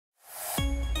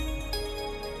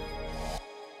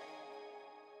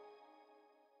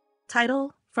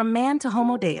Title: From Man to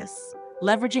Homo Deus,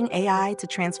 Leveraging AI to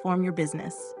Transform Your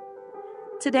Business.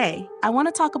 Today, I want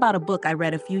to talk about a book I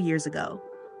read a few years ago,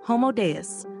 Homo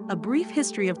Deus, A Brief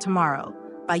History of Tomorrow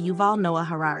by Yuval Noah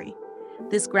Harari.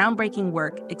 This groundbreaking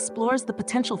work explores the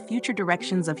potential future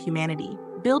directions of humanity,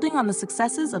 building on the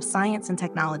successes of science and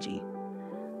technology.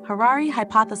 Harari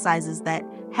hypothesizes that,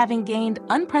 having gained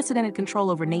unprecedented control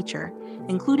over nature,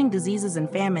 including diseases and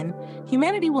famine,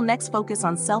 humanity will next focus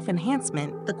on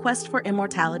self-enhancement, the quest for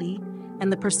immortality,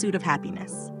 and the pursuit of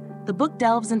happiness. The book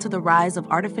delves into the rise of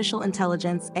artificial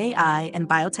intelligence, AI, and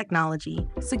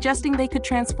biotechnology, suggesting they could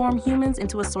transform humans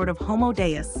into a sort of Homo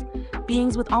Deus,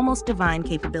 beings with almost divine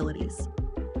capabilities.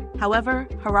 However,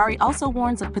 Harari also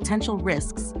warns of potential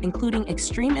risks, including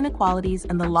extreme inequalities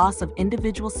and the loss of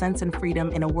individual sense and freedom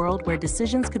in a world where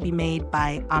decisions could be made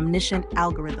by omniscient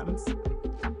algorithms.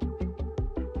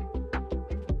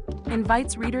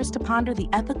 Invites readers to ponder the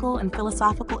ethical and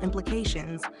philosophical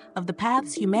implications of the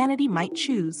paths humanity might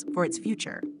choose for its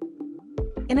future.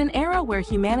 In an era where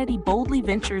humanity boldly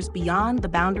ventures beyond the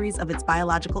boundaries of its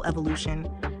biological evolution,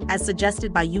 as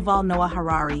suggested by Yuval Noah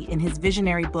Harari in his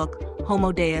visionary book,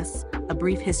 Homo Deus, A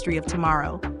Brief History of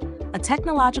Tomorrow, a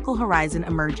technological horizon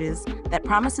emerges that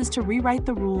promises to rewrite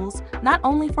the rules not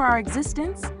only for our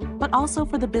existence, but also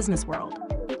for the business world.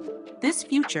 This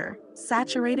future,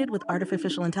 saturated with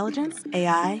artificial intelligence,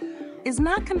 AI, is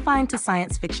not confined to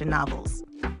science fiction novels.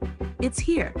 It's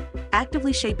here,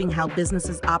 actively shaping how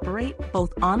businesses operate,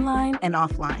 both online and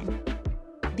offline.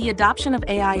 The adoption of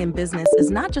AI in business is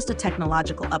not just a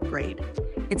technological upgrade.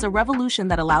 It's a revolution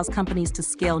that allows companies to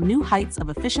scale new heights of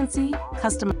efficiency,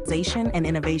 customization, and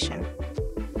innovation.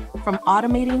 From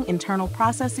automating internal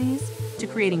processes to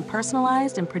creating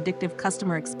personalized and predictive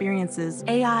customer experiences,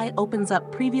 AI opens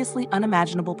up previously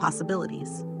unimaginable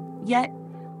possibilities. Yet,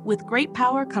 with great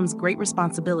power comes great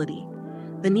responsibility.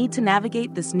 The need to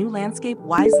navigate this new landscape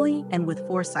wisely and with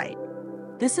foresight.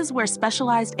 This is where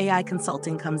specialized AI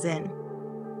consulting comes in.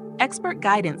 Expert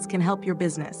guidance can help your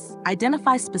business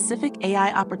identify specific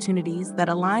AI opportunities that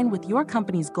align with your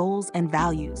company's goals and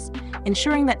values,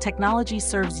 ensuring that technology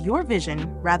serves your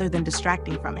vision rather than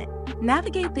distracting from it.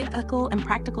 Navigate the ethical and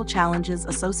practical challenges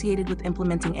associated with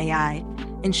implementing AI,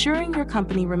 ensuring your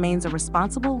company remains a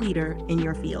responsible leader in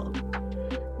your field.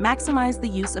 Maximize the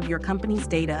use of your company's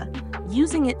data,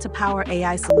 using it to power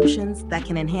AI solutions that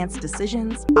can enhance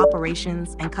decisions,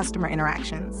 operations, and customer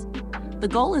interactions. The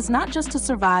goal is not just to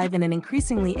survive in an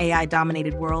increasingly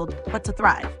AI-dominated world, but to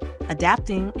thrive,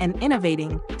 adapting and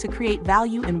innovating to create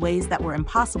value in ways that were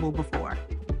impossible before.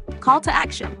 Call to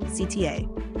action, CTA.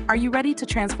 Are you ready to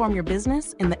transform your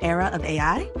business in the era of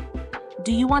AI?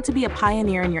 Do you want to be a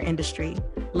pioneer in your industry,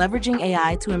 leveraging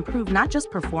AI to improve not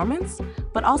just performance,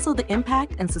 but also the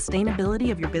impact and sustainability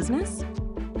of your business?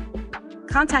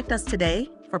 Contact us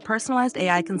today for personalized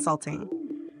AI consulting.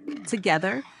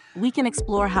 Together, we can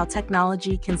explore how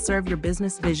technology can serve your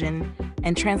business vision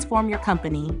and transform your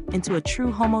company into a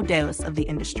true Homo Deus of the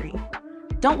industry.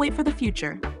 Don't wait for the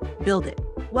future, build it.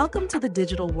 Welcome to the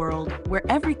digital world where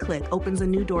every click opens a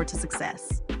new door to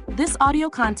success. This audio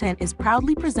content is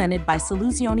proudly presented by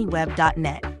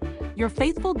SoluzioniWeb.net, your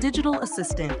faithful digital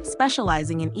assistant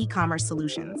specializing in e-commerce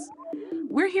solutions.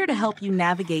 We're here to help you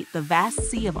navigate the vast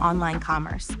sea of online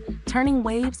commerce, turning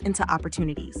waves into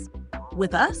opportunities.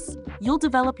 With us, you'll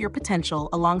develop your potential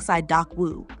alongside Doc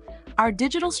Wu, our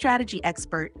digital strategy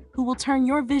expert who will turn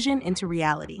your vision into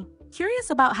reality. Curious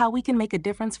about how we can make a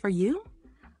difference for you?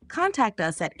 Contact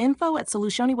us at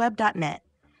info@SoluzioniWeb.net.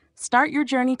 Start your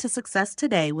journey to success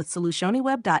today with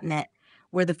SoluzioniWeb.net,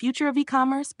 where the future of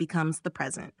e-commerce becomes the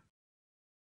present.